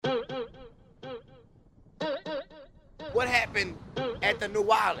what happened at the New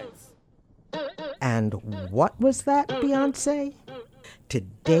Orleans. And what was that, Beyonce?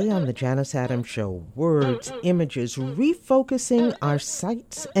 Today on the Janice Adams Show, words, images, refocusing our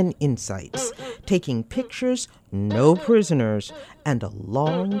sights and insights, taking pictures, no prisoners, and a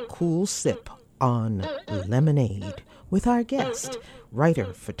long, cool sip on lemonade with our guest,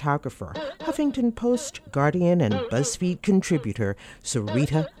 writer, photographer, Huffington Post, Guardian, and BuzzFeed contributor,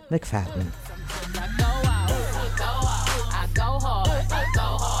 Syreeta McFadden.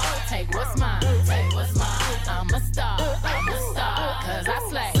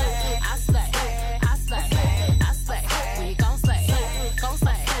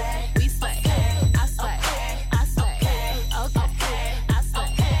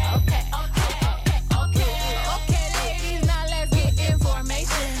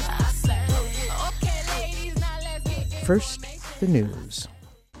 First, the news.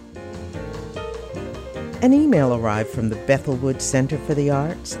 An email arrived from the Bethelwood Center for the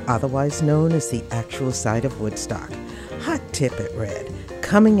Arts, otherwise known as the actual site of Woodstock. Hot tip, it read: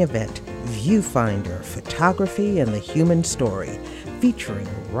 coming event, Viewfinder, Photography and the Human Story, featuring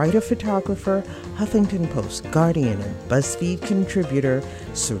writer-photographer, Huffington Post, Guardian, and BuzzFeed contributor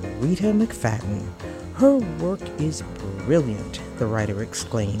Syreeta McFadden. Her work is brilliant, the writer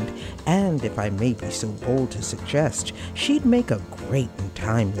exclaimed, and if I may be so bold to suggest, she'd make a great and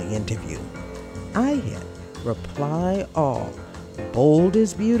timely interview. I hit reply all. Bold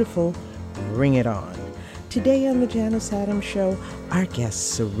is beautiful. Bring it on. Today on the Janice Adams Show, our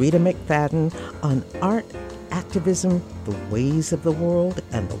guest Syreeta McFadden on art, activism, the ways of the world,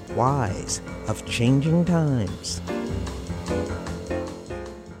 and the whys of changing times.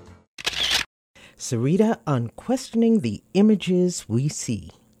 Syreeta on questioning the images we see.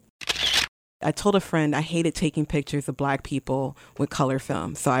 I told a friend I hated taking pictures of Black people with color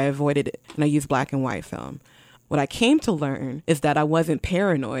film, so I avoided it, and I used black and white film. What I came to learn is that I wasn't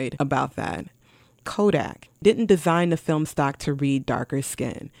paranoid about that. Kodak didn't design the film stock to read darker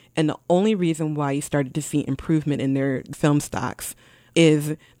skin, and the only reason why you started to see improvement in their film stocks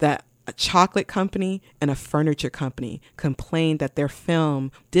is that a chocolate company and a furniture company complained that their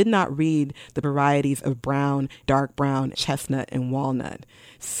film did not read the varieties of brown, dark brown, chestnut, and walnut.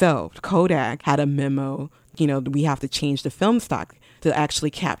 So Kodak had a memo, we have to change the film stock to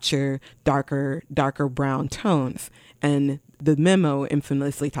actually capture darker brown tones. And the memo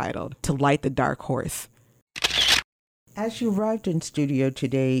infamously titled, "To Light the Dark Horse." As you arrived in studio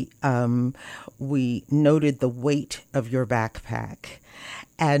today, we noted the weight of your backpack.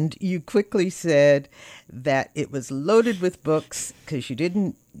 And you quickly said that it was loaded with books because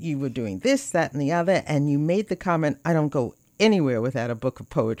you were doing this, that, and the other. And you made the comment, I don't go anywhere without a book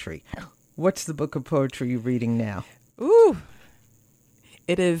of poetry. What's the book of poetry you're reading now? Ooh,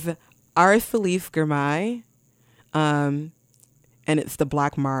 it is Arcelis Girmay, and it's the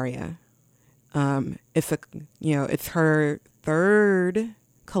Black Maria. It's her third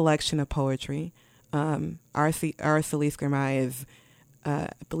collection of poetry. Arcelis Girmay is, I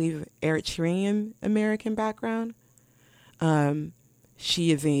believe, Eritrean American background.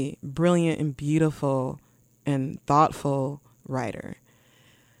 She is a brilliant and beautiful and thoughtful writer.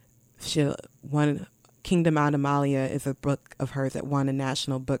 She won Kingdom Animalia is a book of hers that won a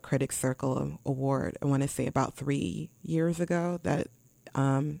National Book Critics Circle Award. I want to say about 3 years ago that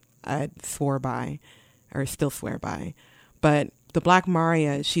I swore by, or still swear by. But the Black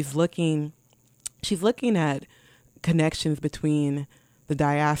Maria, she's looking at connections between the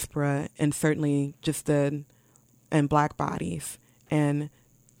diaspora and certainly and Black bodies. And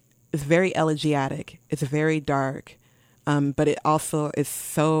it's very elegiac. It's very dark. But it also is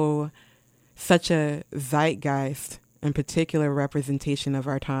such a zeitgeist and particular representation of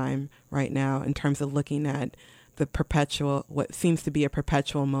our time right now in terms of looking at what seems to be a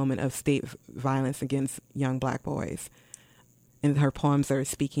perpetual moment of state violence against young Black boys. And her poems are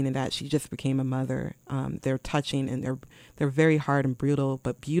speaking to that. She just became a mother. They're touching and they're very hard and brutal,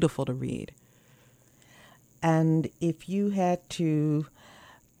 but beautiful to read. And if you had to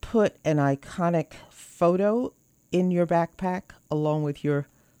put an iconic photo in your backpack along with your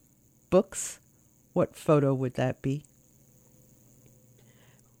books, what photo would that be?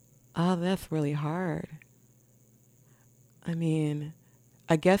 Oh, that's really hard. I mean,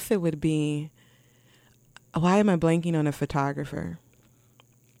 I guess it would be, why am I blanking on a photographer?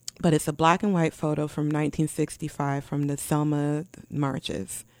 But it's a black and white photo from 1965 from the Selma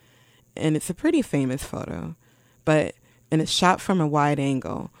marches. And it's a pretty famous photo, and it's shot from a wide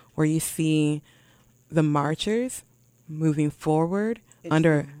angle where you see the marchers moving forward. It's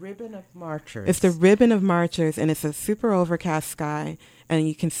the ribbon of marchers. It's the ribbon of marchers, and it's a super overcast sky, and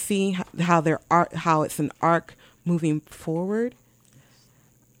you can see how it's an arc moving forward,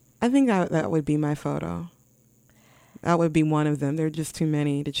 I think that would be my photo. That would be one of them. There are just too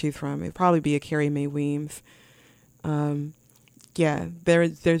many to choose from. It'd probably be a Carrie Mae Weems. Yeah,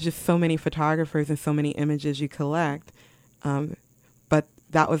 there's just so many photographers and so many images you collect. But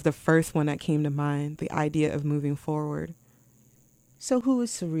that was the first one that came to mind, the idea of moving forward. So who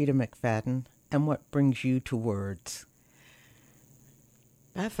is Syreeta McFadden, and what brings you to words?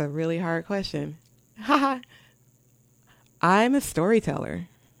 That's a really hard question. I'm a storyteller.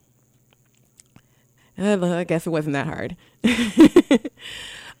 I guess it wasn't that hard.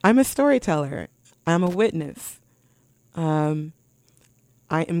 I'm a storyteller. I'm a witness. I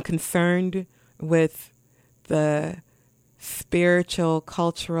am concerned with the spiritual,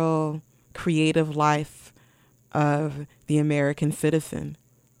 cultural, creative life of the American citizen.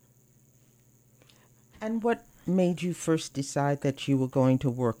 And what made you first decide that you were going to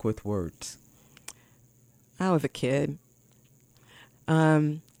work with words? I was a kid.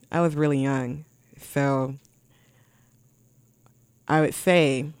 I was really young. So I would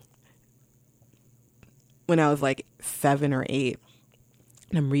say when I was like 7 or 8,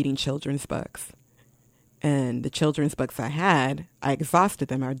 and I'm reading children's books. And the children's books I had, I exhausted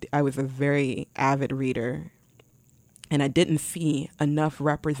them. I was a very avid reader. And I didn't see enough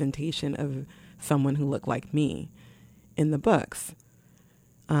representation of someone who looked like me in the books.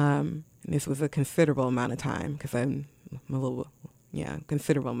 This was a considerable amount of time because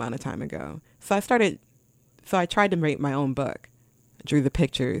considerable amount of time ago. So I tried to write my own book. I drew the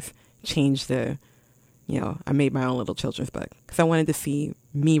pictures, changed I made my own little children's book because I wanted to see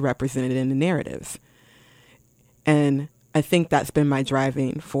me represented in the narratives. And I think that's been my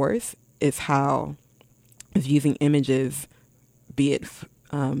driving force is using images, be it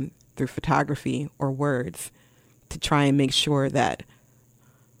through photography or words, to try and make sure that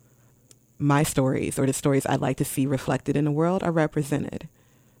my stories or the stories I'd like to see reflected in the world are represented.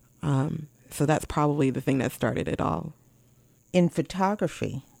 So that's probably the thing that started it all. In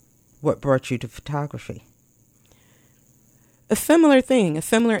photography, what brought you to photography? A similar thing, a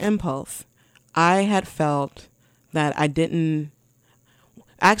similar impulse. I had felt that I didn't...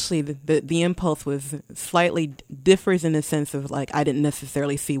 Actually, the impulse was slightly differs in the sense of like I didn't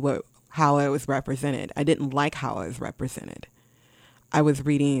necessarily see how I was represented. I didn't like how I was represented. I was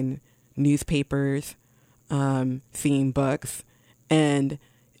reading newspapers, seeing books, and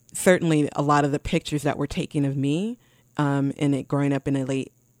certainly a lot of the pictures that were taken of me growing up in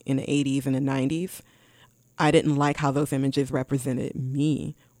the 80s and the 90s, I didn't like how those images represented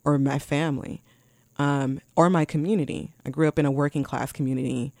me or my family or my community. I grew up in a working class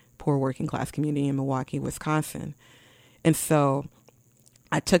community, poor working class community in Milwaukee, Wisconsin. And so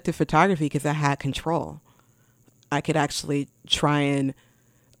I took to photography because I had control. I could actually try and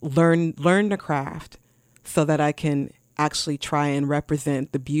learn the craft so that I can actually try and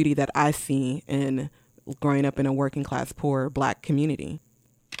represent the beauty that I see in growing up in a working class, poor Black community.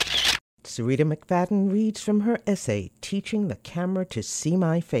 Syreeta McFadden reads from her essay, Teaching the Camera to See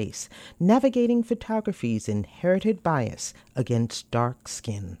My Face, Navigating Photography's Inherited Bias Against Dark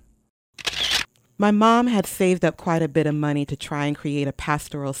Skin. My mom had saved up quite a bit of money to try and create a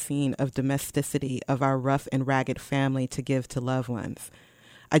pastoral scene of domesticity of our rough and ragged family to give to loved ones.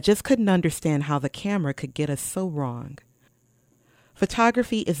 I just couldn't understand how the camera could get us so wrong.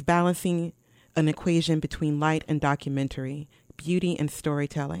 Photography is balancing an equation between light and documentary, beauty and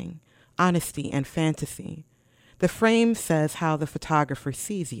storytelling, honesty and fantasy. The frame says how the photographer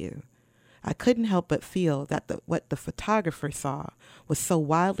sees you. I couldn't help but feel that what the photographer saw was so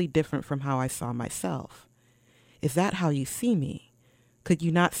wildly different from how I saw myself. Is that how you see me? Could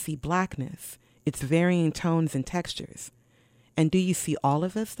you not see blackness, its varying tones and textures? And do you see all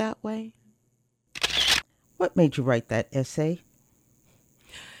of us that way? What made you write that essay?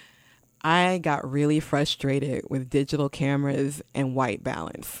 I got really frustrated with digital cameras and white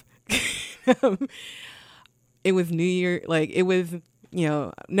balance. It was New Year, let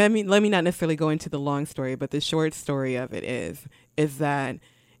me not necessarily go into the long story, but the short story of it is that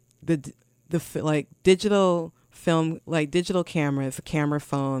the digital film, like digital cameras, camera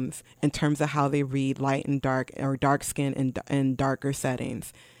phones, in terms of how they read light and dark or dark skin and darker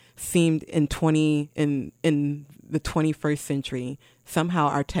settings, seemed in the 21st century, somehow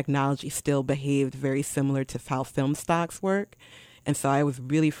our technology still behaved very similar to how film stocks work. And so I was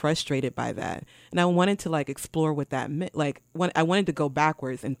really frustrated by that. And I wanted to explore what that meant. I wanted to go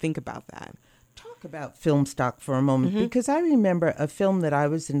backwards and think about that. talk about film stock for a moment? Because I remember a film that I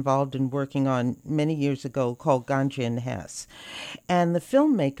was involved in working on many years ago called Ganja and Hess. And the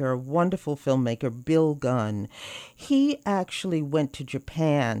filmmaker, wonderful filmmaker, Bill Gunn, he actually went to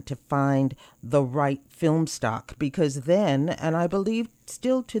Japan to find the right film stock because then, and I believe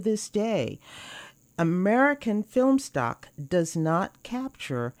still to this day, American film stock does not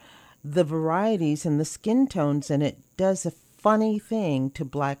capture the varieties and the skin tones, and it does a funny thing to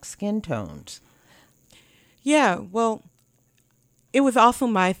black skin tones. Yeah, well, it was also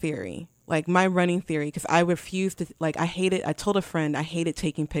my theory, like my running theory, because I refused to, like, I told a friend I hated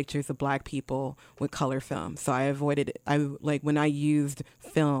taking pictures of black people with color film. So I avoided it. When I used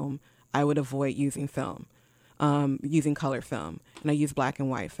film, I would avoid using film, using color film, and I used black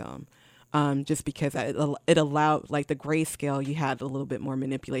and white film. Just because it allowed, like the grayscale, you had a little bit more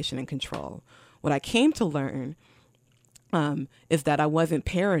manipulation and control. What I came to learn is that I wasn't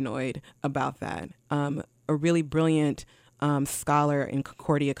paranoid about that. A really brilliant scholar in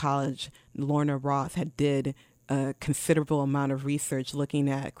Concordia College, Lorna Roth, did a considerable amount of research looking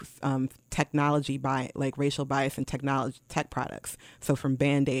at technology like racial bias in tech products. So from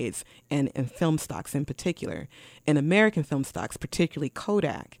Band-Aids and film stocks in particular, and American film stocks, particularly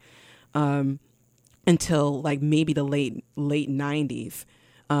Kodak. Until like maybe the late 90s,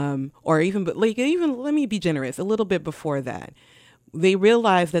 or even let me be generous, a little bit before that, they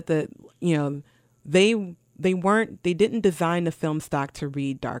realized that they didn't design the film stock to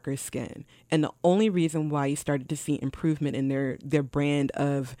read darker skin, and the only reason why you started to see improvement in their brand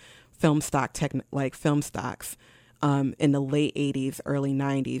of film stock film stocks in the late 80s, early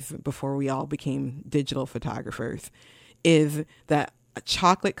 90s, before we all became digital photographers, is that a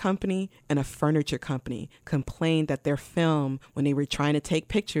chocolate company and a furniture company complained that their film, when they were trying to take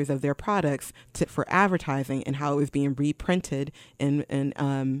pictures of their products for advertising and how it was being reprinted in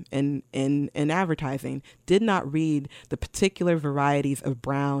advertising, did not read the particular varieties of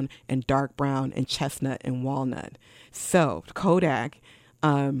brown and dark brown and chestnut and walnut. So Kodak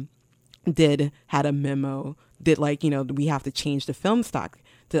had a memo that we have to change the film stock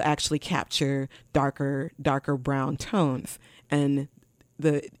to actually capture darker brown tones. And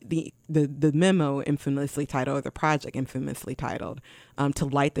the memo infamously titled, or the project infamously titled, To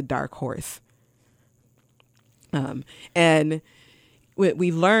Light the Dark Horse. And what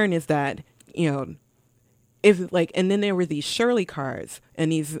we learn is that, and then there were these Shirley cards,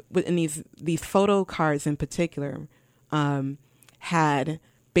 and these photo cards in particular, had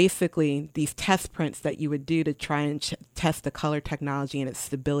basically these test prints that you would do to try and test the color technology and its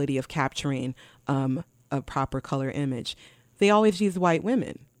stability of capturing a proper color image. They always used white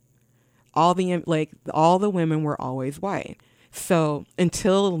women. All the women were always white. So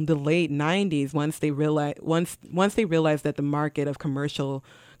until the late 90s, once they realized that the market of commercial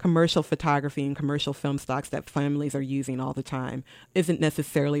photography and commercial film stocks that families are using all the time isn't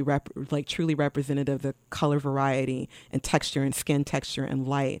necessarily truly representative of the color variety and texture and skin texture and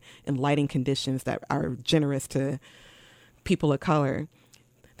light and lighting conditions that are generous to people of color.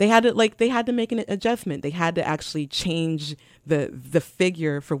 They had to make an adjustment. They had to actually change the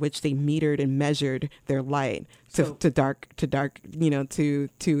figure for which they metered and measured their light to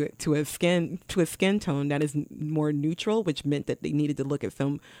a skin tone that is more neutral, which meant that they needed to look at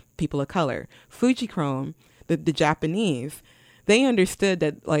people of color. Fujichrome, the Japanese, they understood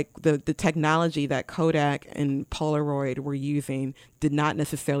that the technology that Kodak and Polaroid were using did not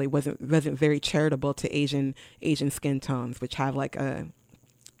necessarily wasn't very charitable to Asian skin tones, which have like a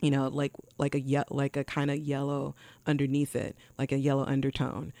kind of yellow underneath it, like a yellow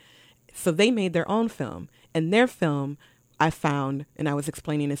undertone. So they made their own film, and their film, I found, and I was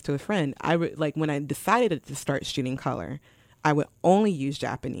explaining this to a friend, when I decided to start shooting color, I would only use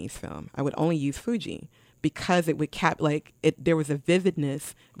Japanese film. I would only use Fuji, because it would there was a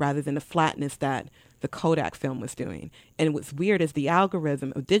vividness rather than a flatness that the Kodak film was doing. And what's weird is the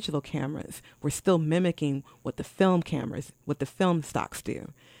algorithm of digital cameras were still mimicking what the film stocks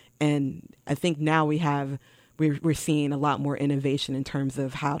do. And I think now we're seeing a lot more innovation in terms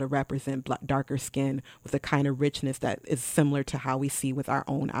of how to represent darker skin with a kind of richness that is similar to how we see with our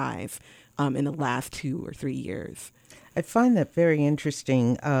own eyes in the last 2 or 3 years. I find that very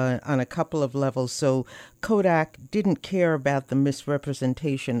interesting on a couple of levels. So Kodak didn't care about the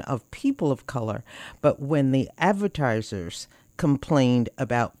misrepresentation of people of color, but when the advertisers complained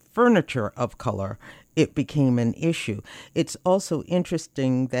about furniture of color, it became an issue. It's also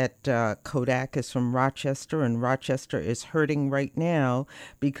interesting that Kodak is from Rochester, and Rochester is hurting right now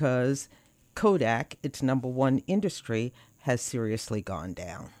because Kodak, its number one industry, has seriously gone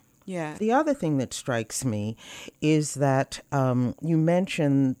down. Yeah. The other thing that strikes me is that you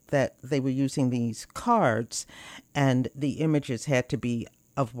mentioned that they were using these cards and the images had to be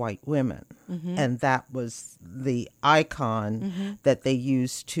of white women. Mm-hmm. And that was the icon that they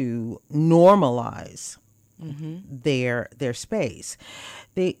used to normalize their space.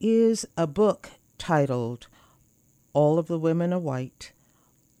 There is a book titled All of the Women Are White,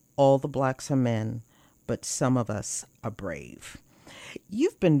 All the Blacks Are Men, but Some of Us Are Brave.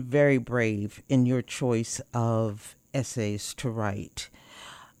 You've been very brave in your choice of essays to write.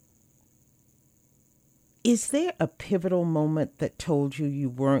 Is there a pivotal moment that told you you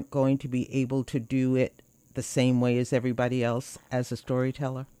weren't going to be able to do it the same way as everybody else as a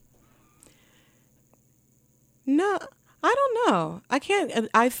storyteller? No, I don't know. I can't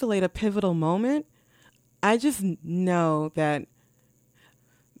isolate a pivotal moment. I just know that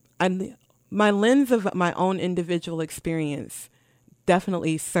my lens of my own individual experience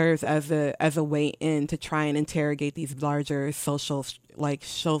definitely serves as a way in to try and interrogate these larger social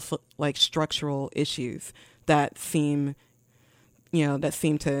structural issues that seem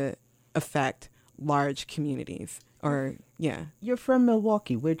to affect large communities. Or yeah. You're from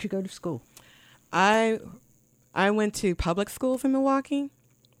Milwaukee. Where'd you go to school? I went to public schools in Milwaukee.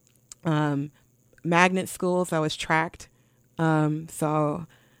 Magnet schools. I was tracked. So,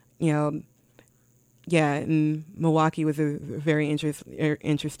 yeah, and Milwaukee was a very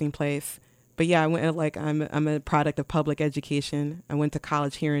interesting place. But yeah, I went I'm a product of public education. I went to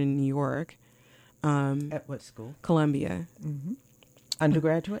college here in New York. At what school? Columbia. Mm-hmm.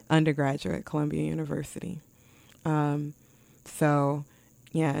 Undergraduate? Undergraduate, Columbia University. So,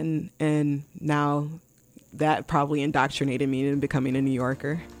 yeah, and now that probably indoctrinated me into becoming a New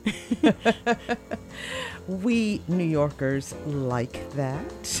Yorker. We New Yorkers like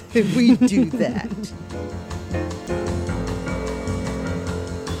that. We do that.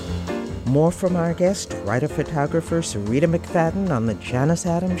 More from our guest, writer-photographer Syreeta McFadden on The Janice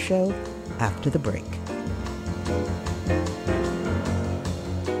Adams Show after the break.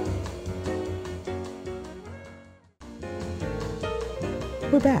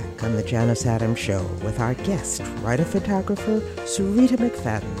 We're back on The Janice Adams Show with our guest, writer-photographer Syreeta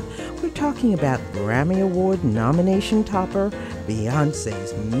McFadden. We're talking about Grammy Award nomination topper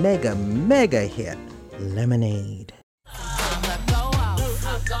Beyonce's mega hit, Lemonade.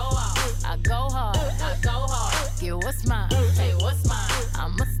 I go hard, get what's mine, hey, what's mine,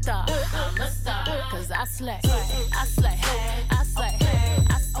 I'm a star, cause I slay,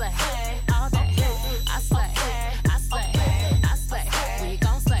 all day, I slay, we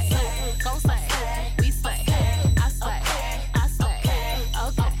gon' slay, we slay, I slay, okay, I slay,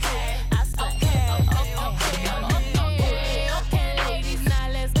 okay, ladies, now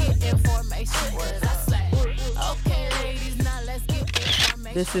let's get information, cause I slay, okay, ladies, now let's get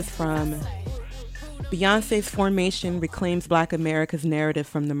information. This is from Beyonce's Formation reclaims Black America's narrative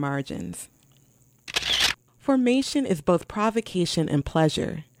from the margins. Formation is both provocation and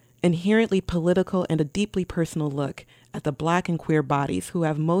pleasure, inherently political and a deeply personal look at the Black and queer bodies who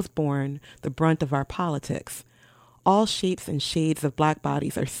have most borne the brunt of our politics. All shapes and shades of Black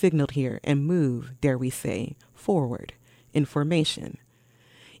bodies are signaled here and move, dare we say, forward, in formation.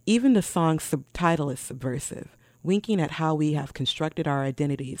 Even the song's subtitle is subversive, winking at how we have constructed our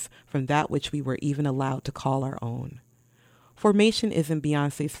identities from that which we were even allowed to call our own. Formation isn't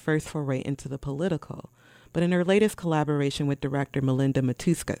Beyonce's first foray into the political, but in her latest collaboration with director Melinda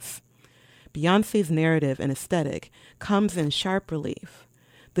Matuskas. Beyonce's narrative and aesthetic comes in sharp relief.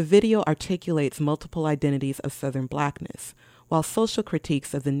 The video articulates multiple identities of Southern Blackness, while social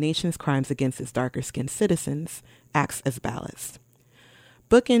critiques of the nation's crimes against its darker-skinned citizens acts as ballast.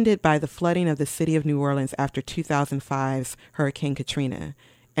 Bookended by the flooding of the city of New Orleans after 2005's Hurricane Katrina,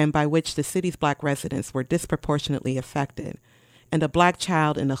 and by which the city's Black residents were disproportionately affected, and a Black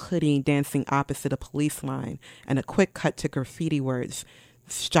child in a hoodie dancing opposite a police line, and a quick cut to graffiti words,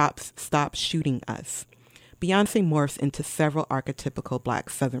 "Stop shooting us," Beyonce morphs into several archetypical Black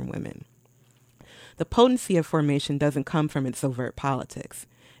Southern women. The potency of Formation doesn't come from its overt politics.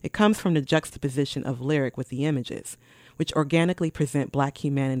 It comes from the juxtaposition of lyric with the images, which organically present Black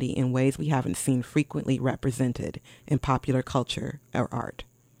humanity in ways we haven't seen frequently represented in popular culture or art.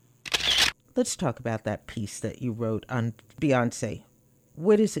 Let's talk about that piece that you wrote on Beyonce.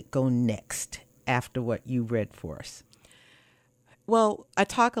 Where does it go next after what you read for us? Well, I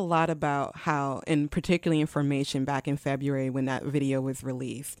talk a lot about how, and particularly Formation back in February when that video was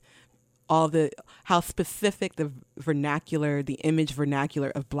released, how specific the image vernacular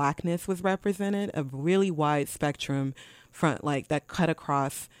of Blackness was represented, a really wide spectrum that cut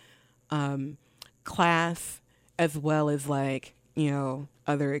across class as well as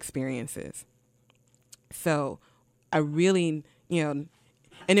other experiences. So I really, and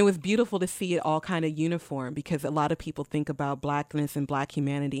it was beautiful to see it all kind of uniform, because a lot of people think about Blackness and Black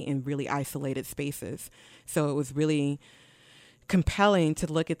humanity in really isolated spaces. So it was really compelling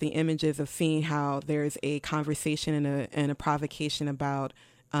to look at the images of seeing how there's a conversation and a provocation about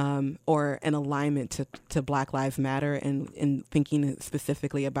or an alignment to Black Lives Matter, and thinking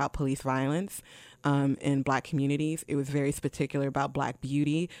specifically about police violence in Black communities. It was very particular about Black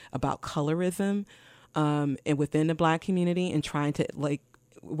beauty, about colorism, and within the Black community, and trying to, like,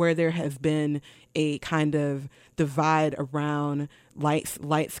 where there has been a kind of divide around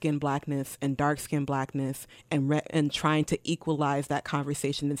light-skinned Blackness and dark-skinned Blackness, and trying to equalize that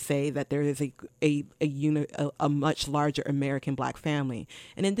conversation and say that there is a much larger American Black family.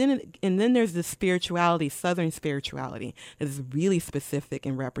 And then there's the spirituality, Southern spirituality, that is really specific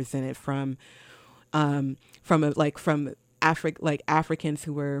and represented from Africans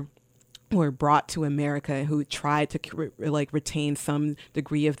who were brought to America, who tried to retain some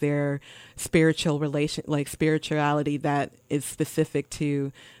degree of their spirituality that is specific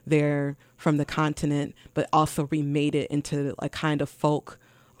to from the continent, but also remade it into a kind of folk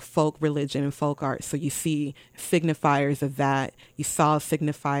religion and folk art. So you see signifiers of that. You saw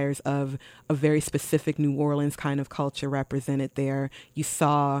signifiers of a very specific New Orleans kind of culture represented there. You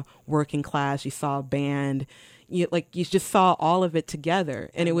saw working class. You saw band. You just saw all of it together,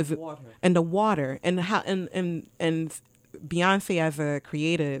 and it was the water and how and Beyonce as a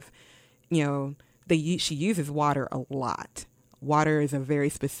creative, she uses water a lot. Water is a very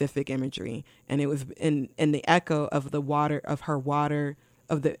specific imagery, and it was in the echo of the water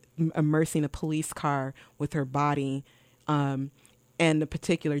of the immersing a police car with her body, and the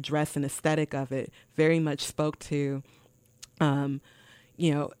particular dress and aesthetic of it very much spoke to,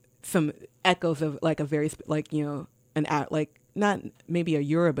 some echoes of a very not maybe a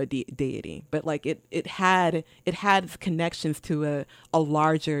Yoruba deity, but it had connections to a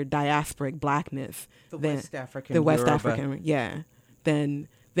larger diasporic Blackness than West African the West Yoruba. African, than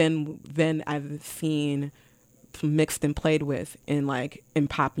I've seen mixed and played with in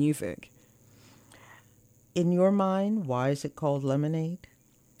pop music. In your mind, why is it called lemonade?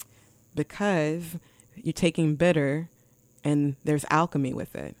 Because you're taking bitter and there's alchemy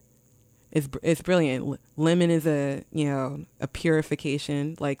with it. It's brilliant. Lemon is a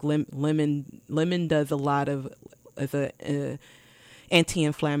purification. Lemon does a lot of as a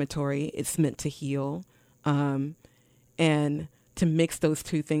anti-inflammatory. It's meant to heal, and to mix those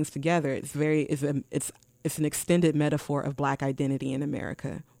two things together, it's an extended metaphor of Black identity in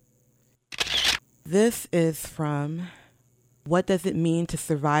America. This is from What Does It Mean to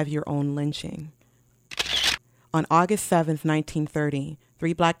Survive Your Own Lynching? On August 7th, 1930,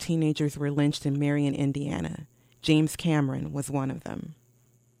 3 Black teenagers were lynched in Marion, Indiana. James Cameron was one of them.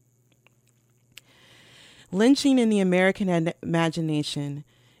 Lynching in the American imagination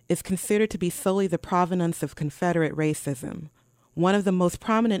is considered to be solely the provenance of Confederate racism, one of the most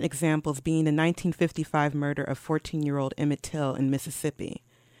prominent examples being the 1955 murder of 14-year-old Emmett Till in Mississippi.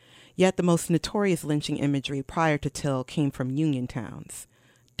 Yet the most notorious lynching imagery prior to Till came from Union towns: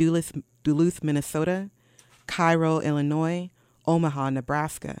 Duluth, Minnesota, Cairo, Illinois, Omaha,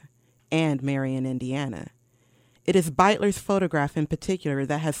 Nebraska, and Marion, Indiana. It is Beitler's photograph in particular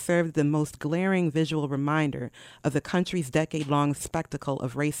that has served the most glaring visual reminder of the country's decade-long spectacle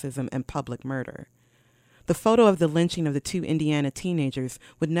of racism and public murder. The photo of the lynching of the 2 Indiana teenagers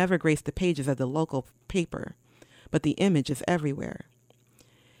would never grace the pages of the local paper, but the image is everywhere.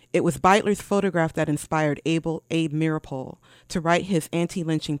 It was Beitler's photograph that inspired Abe Meeropol to write his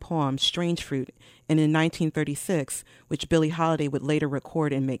anti-lynching poem, Strange Fruit, and in 1936, which Billie Holiday would later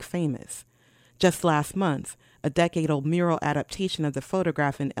record and make famous. Just last month, a decade-old mural adaptation of the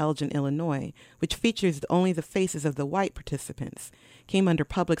photograph in Elgin, Illinois, which features only the faces of the white participants, came under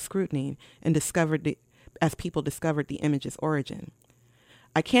public scrutiny and as people discovered the image's origin.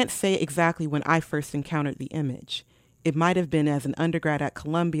 I can't say exactly when I first encountered the image. It might have been as an undergrad at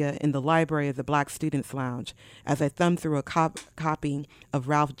Columbia in the library of the Black Students' Lounge as I thumbed through a copy of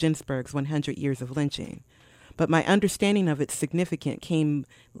Ralph Ginsberg's 100 Years of Lynching. But my understanding of its significance came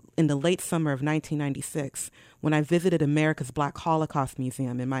in the late summer of 1996 when I visited America's Black Holocaust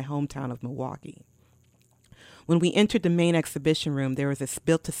Museum in my hometown of Milwaukee. When we entered the main exhibition room, there was a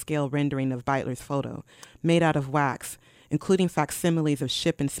built-to-scale rendering of Beitler's photo, made out of wax, including facsimiles of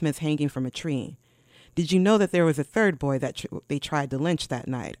Shipp and Smith hanging from a tree. Did you know that there was a third boy that they tried to lynch that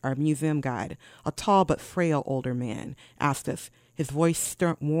night? Our museum guide, a tall but frail older man, asked us, his voice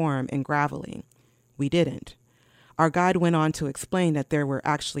warm and gravelly. We didn't. Our guide went on to explain that there were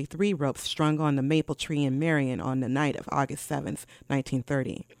actually 3 ropes strung on the maple tree in Marion on the night of August 7th,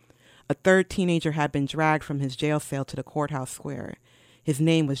 1930. A third teenager had been dragged from his jail cell to the courthouse square. His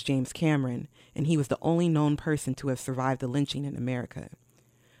name was James Cameron, and he was the only known person to have survived the lynching in America.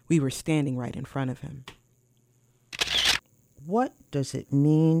 We were standing right in front of him. What does it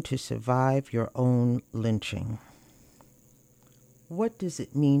mean to survive your own lynching? What does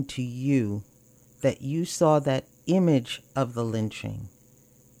it mean to you that you saw that image of the lynching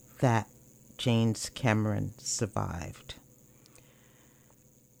that James Cameron survived?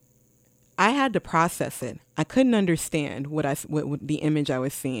 I had to process it. I couldn't understand what the image I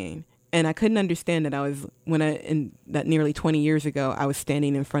was seeing. And I couldn't understand that that nearly 20 years ago, I was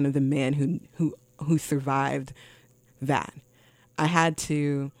standing in front of the man who survived that. I had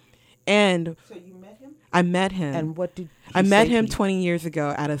to, and So you met him? I met him. And what did I met him 20 years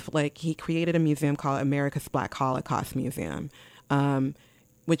ago he created a museum called America's Black Holocaust Museum,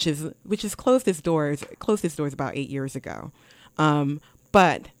 which is closed its doors about 8 years ago.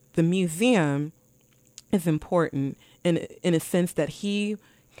 But the museum is important in a sense that he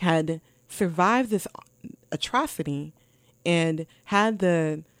had survived this atrocity and had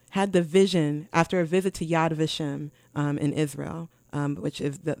the vision after a visit to Yad Vashem in Israel, which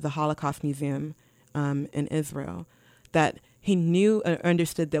is the Holocaust Museum in Israel, that he knew and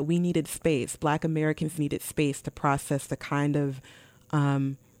understood that we needed space. Black Americans needed space to process the kind of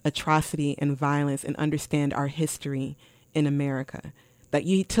atrocity and violence and understand our history in America. That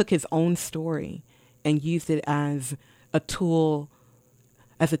he took his own story and used it as a tool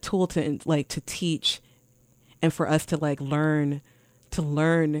to teach and for us to learn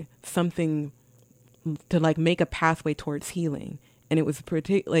something, to make a pathway towards healing. And it was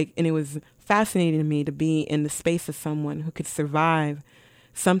it was fascinating to me to be in the space of someone who could survive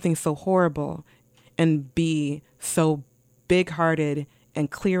something so horrible and be so big-hearted and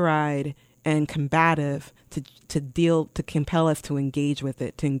clear-eyed and combative to compel us to engage with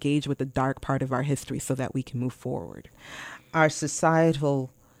it, to engage with the dark part of our history so that we can move forward. Our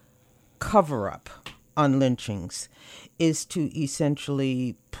societal cover-up on lynchings is to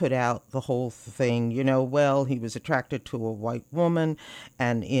essentially put out the whole thing, he was attracted to a white woman,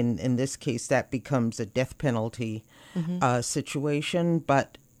 and in this case that becomes a death penalty situation.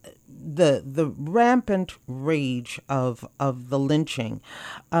 But the rampant rage of the lynching,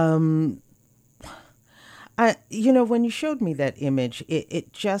 when you showed me that image,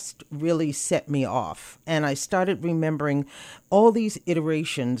 it just really set me off. And I started remembering all these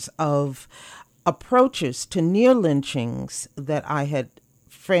iterations of approaches to near lynchings that I had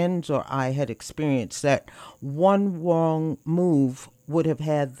friends or I had experienced, that one wrong move would have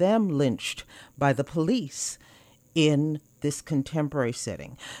had them lynched by the police in this contemporary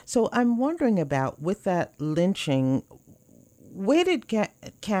setting. So I'm wondering about, with that lynching, where did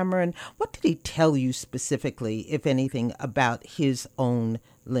Cameron, what did he tell you specifically, if anything, about his own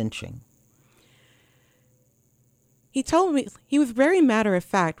lynching? He told me, he was very matter of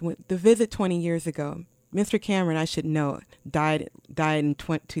fact. With the visit 20 years ago, Mr. Cameron, I should know, died in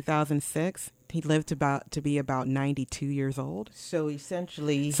 2006. He lived to be about 92 years old. So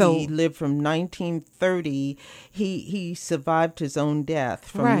essentially, he lived from 1930. He survived his own death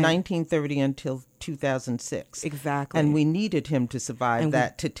from 1930 until 2006. Exactly. And we needed him to survive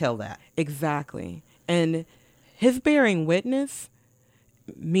to tell that. Exactly. And his bearing witness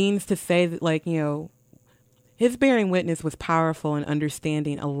means to say that, his bearing witness was powerful in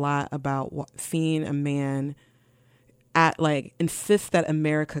understanding a lot about seeing a man insist that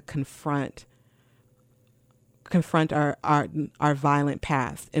America confront our violent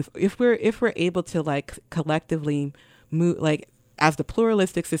past. If we're able to collectively move, as the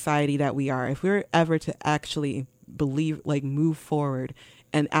pluralistic society that we are, if we're ever to actually move forward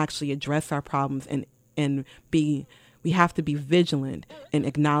and actually address our problems we have to be vigilant in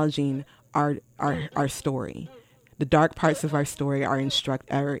acknowledging our story. The dark parts of our story are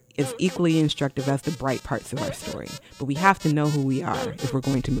is equally instructive as the bright parts of our story. But we have to know who we are if we're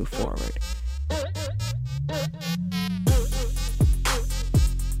going to move forward.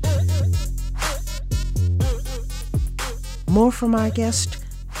 More from our guest,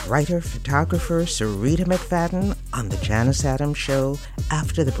 writer, photographer Syreeta McFadden, on the Janice Adams Show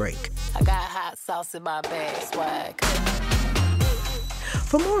after the break. I got hot sauce in my bag, swag.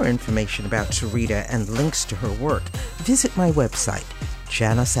 For more information about Syreeta and links to her work, visit my website,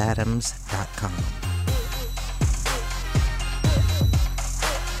 janiceadams.com.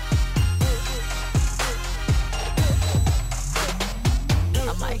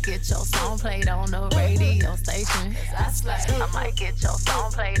 I might get get your song played on the radio station. 'Cause I slay. I might get your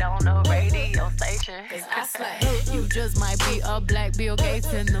song played on the radio station. 'Cause I slay. You just might be a black Bill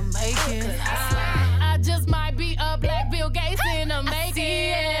Gates in the making. 'Cause I slay. I just might be a black Bill Gates in the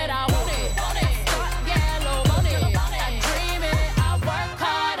making. I want it. Start yellow, want it. I dream it. I work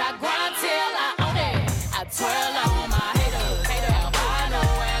hard. I grind till I own it. I twirl on my haters. Albino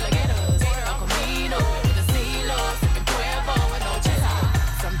alligators. El Camino with the CeeLo. Sipping Cuervo with no chaser.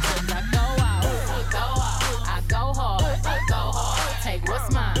 Sometimes I go out. I go hard. Take what's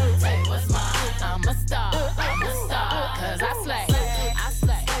mine. I'm a star. 'Cause I slay.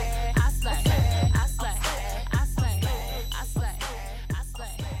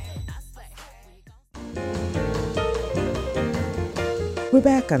 We're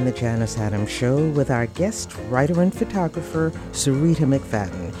back on the Janice Adams Show with our guest writer and photographer, Syreeta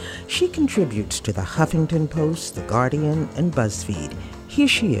McFadden. She contributes to the Huffington Post, The Guardian, and BuzzFeed. Here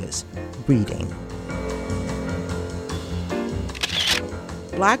she is, reading.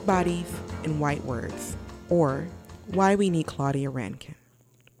 Black Bodies and White Words, or Why We Need Claudia Rankine.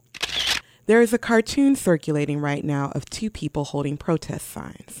 There is a cartoon circulating right now of two people holding protest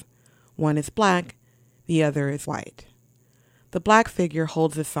signs. One is black, the other is white. The black figure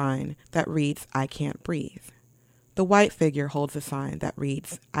holds a sign that reads, I can't breathe. The white figure holds a sign that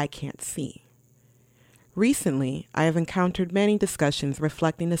reads, I can't see. Recently, I have encountered many discussions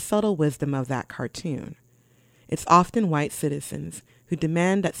reflecting the subtle wisdom of that cartoon. It's often white citizens who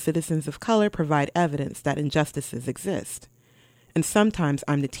demand that citizens of color provide evidence that injustices exist. And sometimes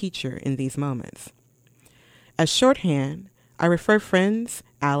I'm the teacher in these moments. As shorthand, I refer friends,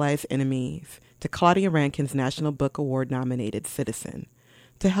 allies, enemies to Claudia Rankine's National Book Award nominated Citizen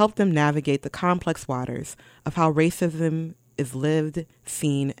to help them navigate the complex waters of how racism is lived,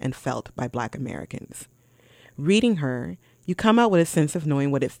 seen, and felt by Black Americans. Reading her, you come out with a sense of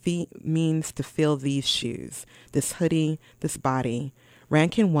knowing what it means to fill these shoes, this hoodie, this body.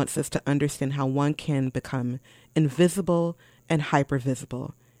 Rankine wants us to understand how one can become invisible and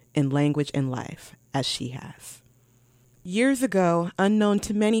hypervisible in language and life, as she has. Years ago, unknown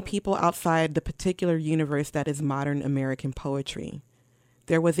to many people outside the particular universe that is modern American poetry,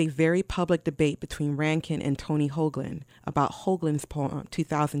 there was a very public debate between Rankine and Tony Hoagland about Hoagland's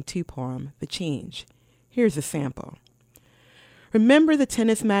 2002 poem, The Change. Here's a sample. Remember the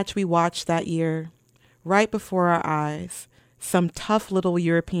tennis match we watched that year? Right before our eyes, some tough little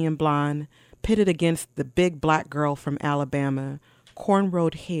European blonde pitted against the big black girl from Alabama,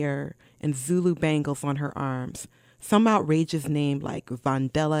 cornrowed hair and Zulu bangles on her arms, some outrageous name like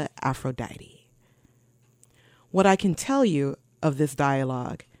Vandella Aphrodite. What I can tell you of this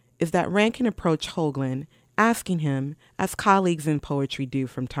dialogue is that Rankine approached Hoagland, asking him, as colleagues in poetry do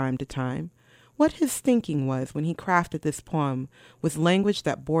from time to time, what his thinking was when he crafted this poem with language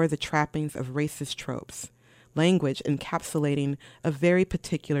that bore the trappings of racist tropes, language encapsulating a very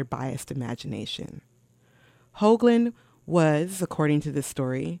particular biased imagination. Hoagland was, according to the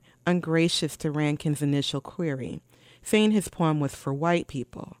story, ungracious to Rankine's initial query, saying his poem was for white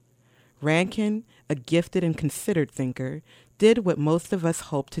people. Rankine, a gifted and considered thinker, did what most of us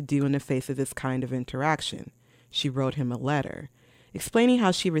hope to do in the face of this kind of interaction. She wrote him a letter, explaining how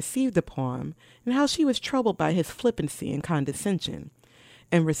she received the poem and how she was troubled by his flippancy and condescension.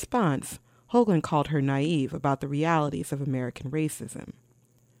 In response, Hoagland called her naive about the realities of American racism.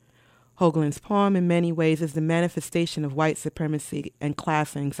 Hoagland's poem in many ways is the manifestation of white supremacy and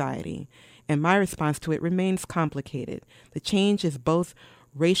class anxiety, and my response to it remains complicated. The change is both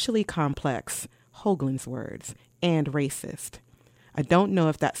racially complex, Hoagland's words, and racist. I don't know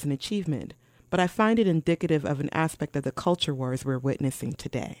if that's an achievement, but I find it indicative of an aspect of the culture wars we're witnessing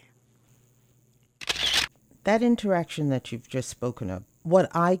today. That interaction that you've just spoken of, what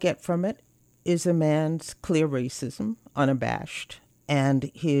I get from it is a man's clear racism, unabashed,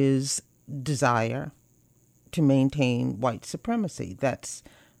 and his desire to maintain white supremacy. That's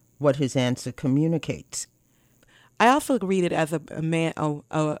what his answer communicates. I also read it as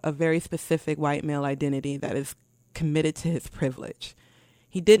a very specific white male identity that is committed to his privilege.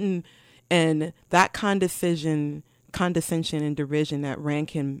 He didn't, and that condescension and derision that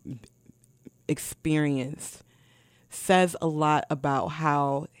Rankine experienced says a lot about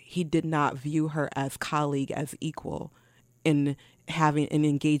how he did not view her as colleague, as equal, in having and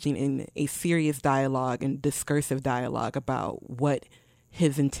engaging in a serious dialogue and discursive dialogue about what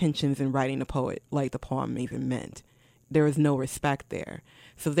his intentions in writing the poem even meant. There was no respect there.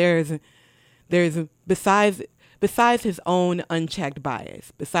 So there's besides his own unchecked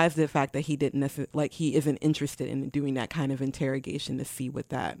bias, besides the fact that he didn't he isn't interested in doing that kind of interrogation to see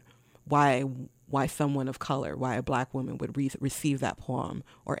why why someone of color, why a black woman would receive that poem,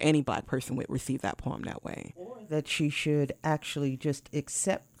 or any black person would receive that poem that way. Or that she should actually just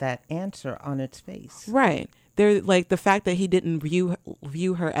accept that answer on its face. Right. There, like the fact that he didn't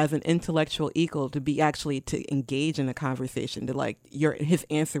view her as an intellectual equal to be actually to engage in a conversation, to like his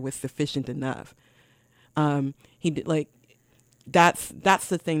answer was sufficient enough. He did like that's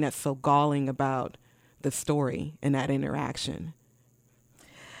the thing that's so galling about the story and that interaction.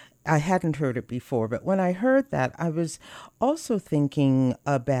 I hadn't heard it before, but when I heard that, I was also thinking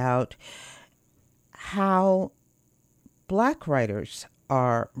about how black writers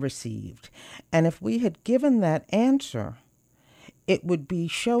are received. And if we had given that answer, it would be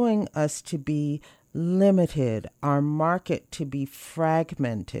showing us to be limited, our market to be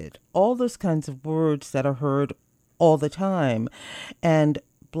fragmented, all those kinds of words that are heard all the time. And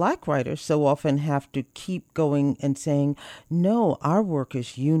black writers so often have to keep going and saying, no, our work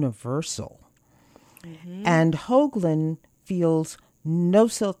is universal. Mm-hmm. And Hoagland feels no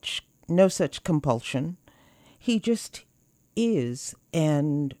such compulsion. He just is,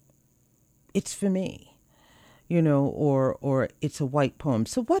 and it's for me, or it's a white poem.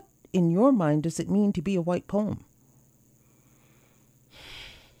 So what, in your mind, does it mean to be a white poem?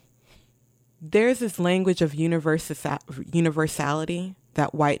 There's this language of universality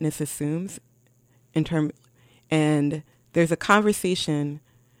that whiteness assumes and there's a conversation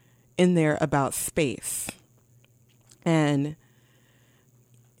in there about space. And,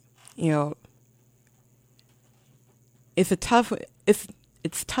 it's tough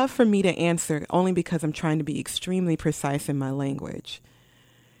for me to answer only because I'm trying to be extremely precise in my language.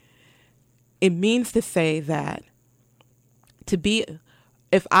 It means to say that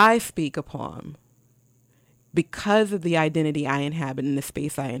if I speak a poem, because of the identity I inhabit and the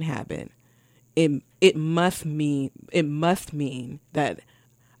space I inhabit, it must mean that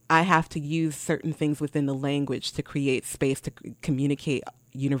I have to use certain things within the language to create space to communicate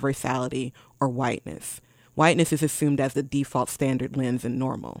universality or whiteness. Whiteness is assumed as the default standard lens and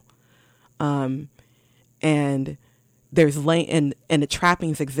normal, and there's and the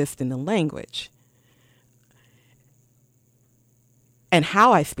trappings exist in the language and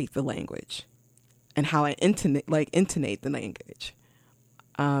how I speak the language. And how I intonate the language.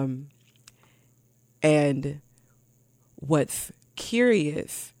 And what's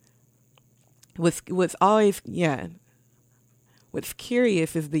curious, what's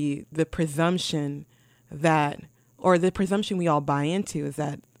curious is the presumption that, or the presumption we all buy into, is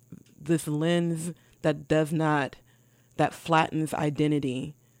that this lens that flattens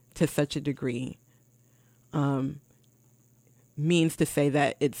identity to such a degree, means to say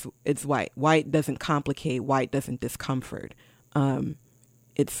that it's white. White doesn't complicate. White doesn't discomfort.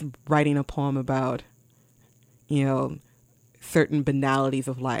 It's writing a poem about, certain banalities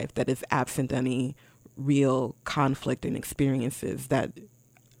of life that is absent any real conflict and experiences that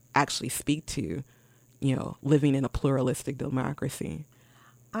actually speak to, living in a pluralistic democracy.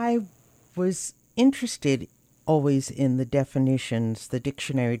 I was interested always in the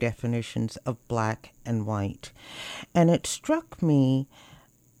dictionary definitions of black and white. And it struck me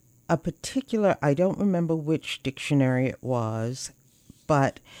a particular, I don't remember which dictionary it was,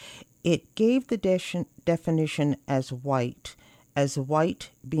 but it gave the definition as white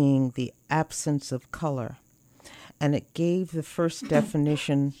being the absence of color. And it gave the first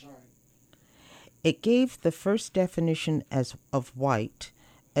definition, of white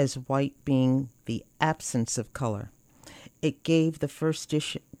as white being the absence of color. It gave the first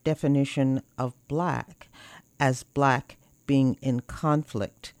definition of black as black being in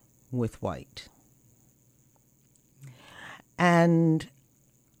conflict with white. And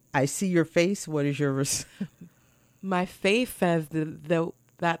I see your face. What is your My face says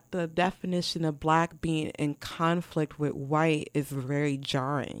that the definition of black being in conflict with white is very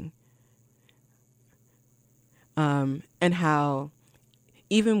jarring. And how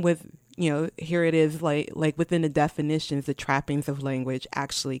even with, here it is, like within the definitions, the trappings of language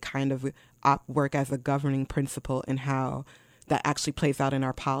actually kind of work as a governing principle in how that actually plays out in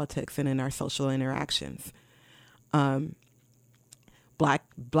our politics and in our social interactions.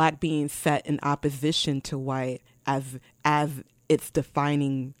 Black being set in opposition to white as its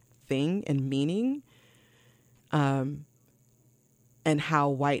defining thing and meaning, and how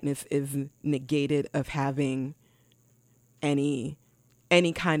whiteness is negated of having any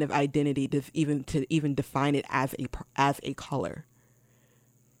kind of identity to even define it as a color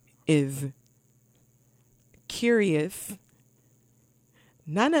is curious.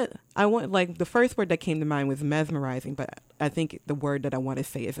 The first word that came to mind was mesmerizing, but I think the word that I want to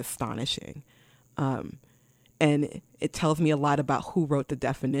say is astonishing. And it tells me a lot about who wrote the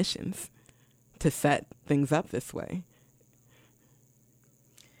definitions to set things up this way.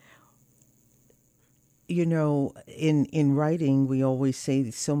 You know, in writing, we always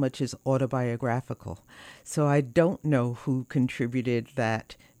say so much is autobiographical. So I don't know who contributed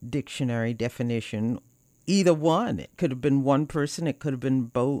that dictionary definition. Either one. It could have been one person. It could have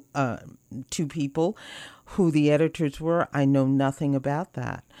been two people. Who the editors were, I know nothing about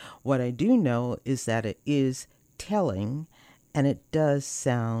that. What I do know is that it is telling, and it does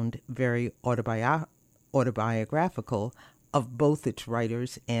sound very autobiographical of both its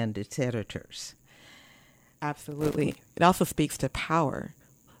writers and its editors. Absolutely. It also speaks to power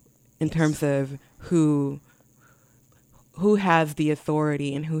in terms of who has the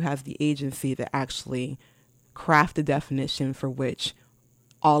authority and who has the agency to actually craft a definition for which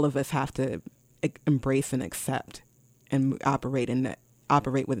all of us have to embrace and accept and operate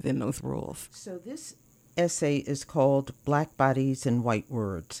within those rules. So this essay is called Black Bodies and White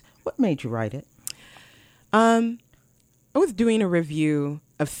Words. What made you write it? I was doing a review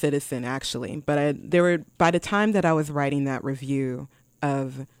of Citizen, actually, but by the time that I was writing that review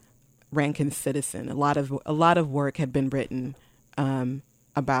of Rankin's Citizen, a lot of work had been written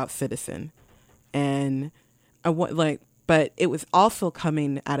about Citizen, and but it was also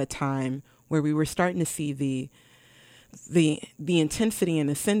coming at a time where we were starting to see the intensity and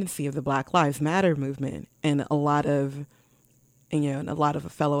ascendancy of the Black Lives Matter movement, and a lot of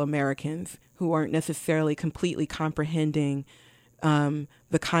fellow Americans who aren't necessarily completely comprehending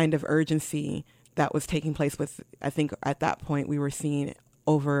the kind of urgency that was taking place with, I think at that point we were seeing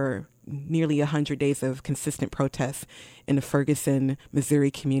over nearly 100 days of consistent protests in the Ferguson,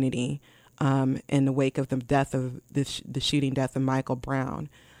 Missouri community in the wake of the death of the shooting death of Michael Brown.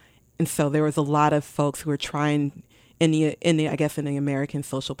 And so there was a lot of folks who were trying in the American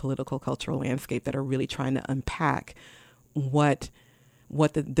social, political, cultural landscape that are really trying to unpack what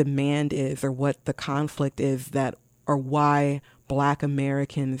the demand is, or what the conflict is, or why Black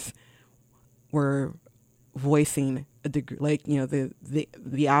Americans were voicing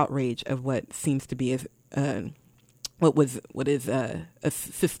the outrage of what seems to be what is a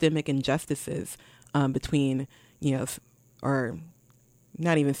systemic injustices between, or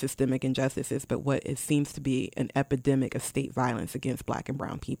not even systemic injustices, but what it seems to be an epidemic of state violence against Black and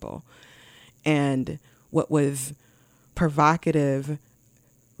brown people. And what was provocative,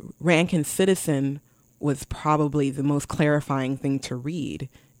 Rankin's Citizen was probably the most clarifying thing to read.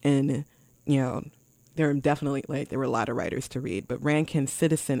 And, there were a lot of writers to read, but Rankin's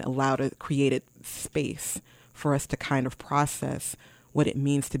Citizen created space for us to kind of process what it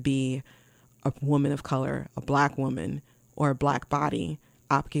means to be a woman of color, a Black woman, or a Black body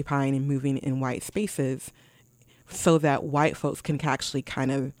occupying and moving in white spaces, so that white folks can actually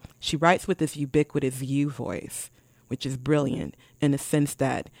she writes with this ubiquitous you voice, which is brilliant in the sense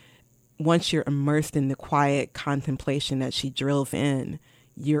that once you're immersed in the quiet contemplation that she drills in,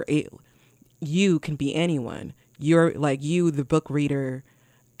 you can be anyone. The book reader,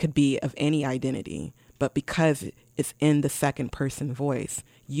 could be of any identity, but because it's in the second person voice,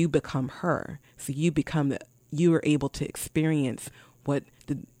 you become her. So you are able to experience what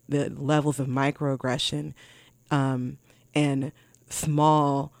the levels of microaggression and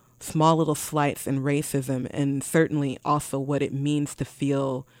small little slights and racism, and certainly also what it means to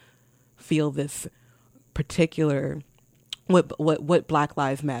feel this particular what Black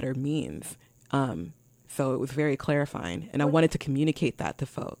Lives Matter means. So it was very clarifying, and I wanted to communicate that to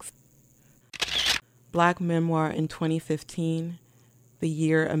folks. Black Memoir in 2015, the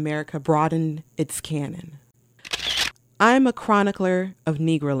year America broadened its canon. I am a chronicler of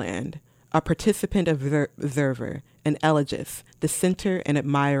Negroland, a participant observer, an elegist, dissenter and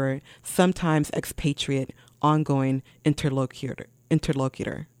admirer, sometimes expatriate, ongoing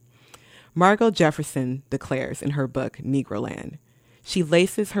interlocutor. Margot Jefferson declares in her book, Negroland. She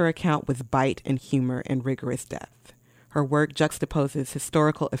laces her account with bite and humor and rigorous depth. Her work juxtaposes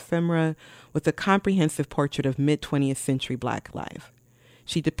historical ephemera with a comprehensive portrait of mid-20th century Black life.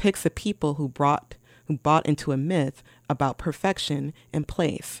 She depicts a people who bought into a myth about perfection and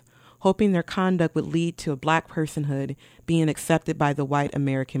place, hoping their conduct would lead to a Black personhood being accepted by the white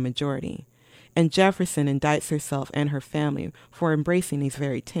American majority. And Jefferson indicts herself and her family for embracing these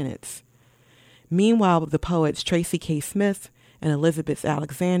very tenets. Meanwhile, the poets Tracy K. Smith and Elizabeth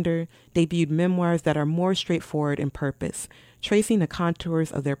Alexander debuted memoirs that are more straightforward in purpose, tracing the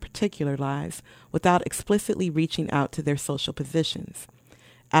contours of their particular lives without explicitly reaching out to their social positions.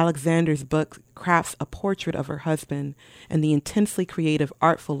 Alexander's book crafts a portrait of her husband and the intensely creative,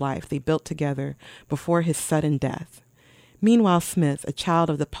 artful life they built together before his sudden death. Meanwhile, Smith, a child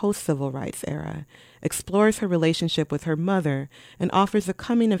of the post-civil rights era, explores her relationship with her mother and offers a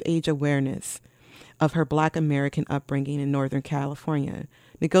coming-of-age awareness, of her Black American upbringing in Northern California,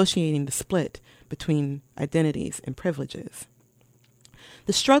 negotiating the split between identities and privileges.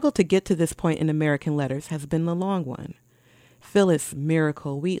 The struggle to get to this point in American letters has been a long one. Phyllis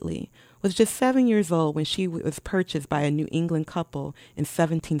Miracle Wheatley was just 7 years old when she was purchased by a New England couple in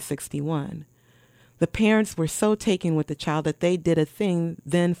 1761. The parents were so taken with the child that they did a thing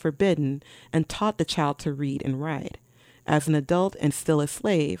then forbidden and taught the child to read and write. As an adult and still a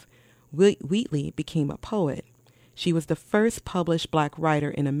slave, Wheatley became a poet. She was the first published Black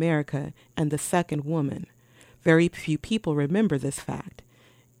writer in America and the second woman. Very few people remember this fact.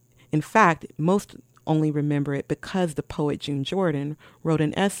 In fact, most only remember it because the poet June Jordan wrote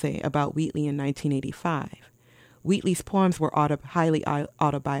an essay about Wheatley in 1985. Wheatley's poems were highly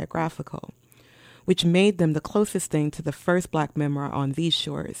autobiographical, which made them the closest thing to the first Black memoir on these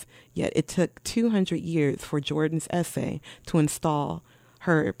shores, yet it took 200 years for Jordan's essay to install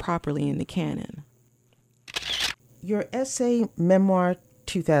her properly in the canon. Your essay, Memoir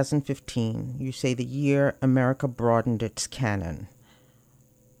 2015, you say the year America broadened its canon.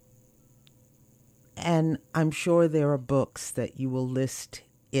 And I'm sure there are books that you will list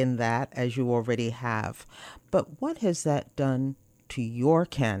in that, as you already have. But what has that done to your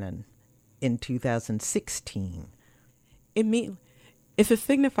canon in 2016? It's a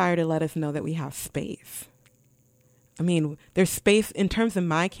signifier to let us know that we have space. I mean, there's space in terms of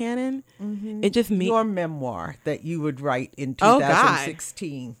my canon. Mm-hmm. It just means your memoir that you would write in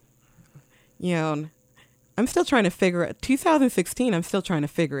 2016. You know, I'm still trying to figure it. 2016. I'm still trying to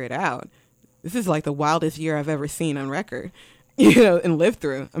figure it out. This is like the wildest year I've ever seen on record, you know, and lived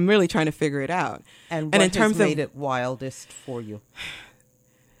through. I'm really trying to figure it out. And what in terms has made it wildest for you?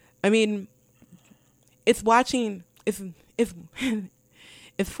 I mean, it's watching. It's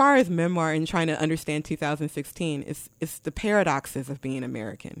as far as memoir and trying to understand 2016, it's the paradoxes of being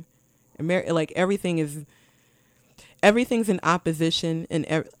American. Like everything's in opposition,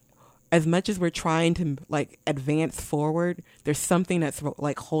 and as much as we're trying to like advance forward, there's something that's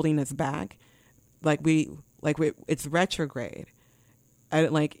like holding us back. It's retrograde.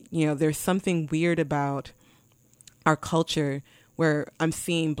 There's something weird about our culture where I'm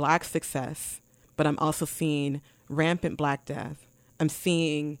seeing Black success, but I'm also seeing rampant Black death. I'm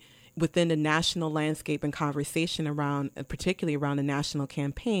seeing within the national landscape and conversation particularly around the national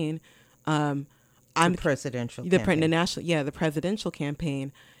campaign, the presidential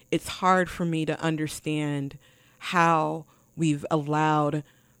campaign. It's hard for me to understand how we've allowed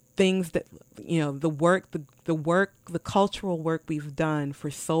things that, you know, the cultural work we've done for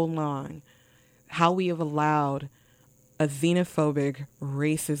so long, how we have allowed a xenophobic,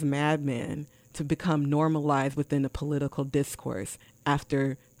 racist madman to become normalized within the political discourse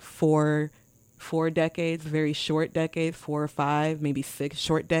after four decades, very short decades, 4 or 5, maybe 6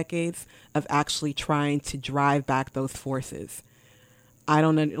 short decades of actually trying to drive back those forces. I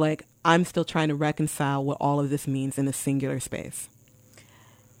don't know, I'm still trying to reconcile what all of this means in a singular space.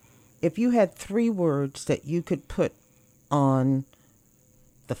 If you had 3 words that you could put on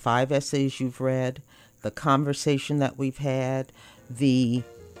the 5 essays you've read, the conversation that we've had, the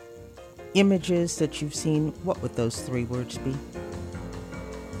images that you've seen, what would those 3 words be?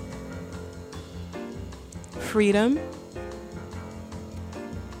 Freedom,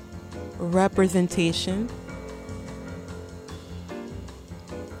 representation,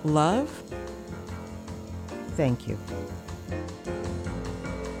 love. Thank you.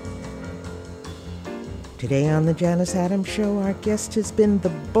 Today on The Janice Adams Show, our guest has been the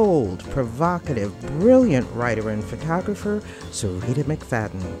bold, provocative, brilliant writer and photographer, Syreeta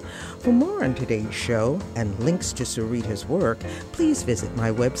McFadden. For more on today's show and links to Syreeta's work, please visit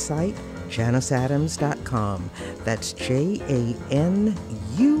my website, janiceadams.com. That's JANUS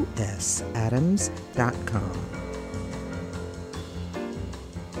Adams.com.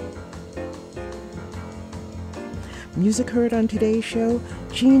 Music heard on today's show,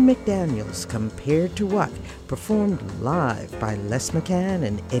 Gene McDaniel's Compared to What, performed live by Les McCann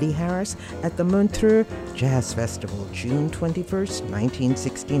and Eddie Harris at the Montreux Jazz Festival, June 21st,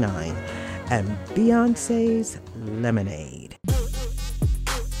 1969, and Beyoncé's Lemonade.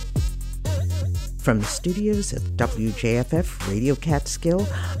 From the studios of WJFF Radio Catskill,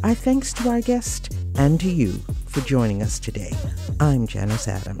 our thanks to our guest and to you for joining us today. I'm Janice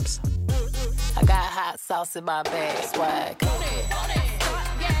Adams. I got hot sauce in my bag, swag. I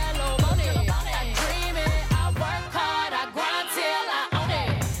dream it, I work hard, I grind till I own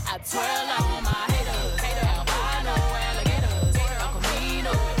it. I twirl on my haters, albino alligators, Uncle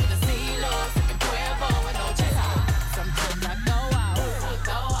Nino with the CeeLo, sipping Cuervo with no chaser. Sometimes I go out,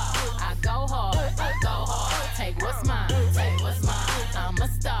 I go hard, take what's mine, I'm a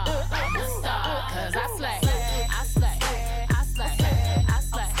star, 'cause I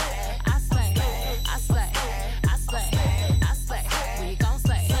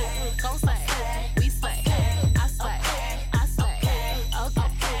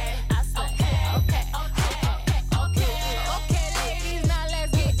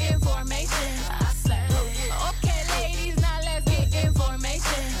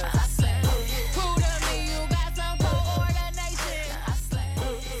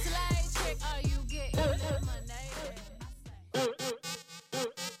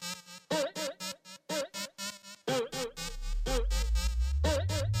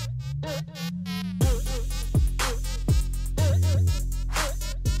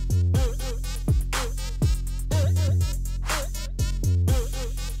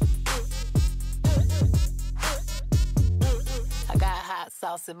Hot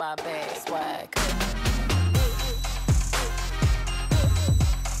sauce in my bag, swag.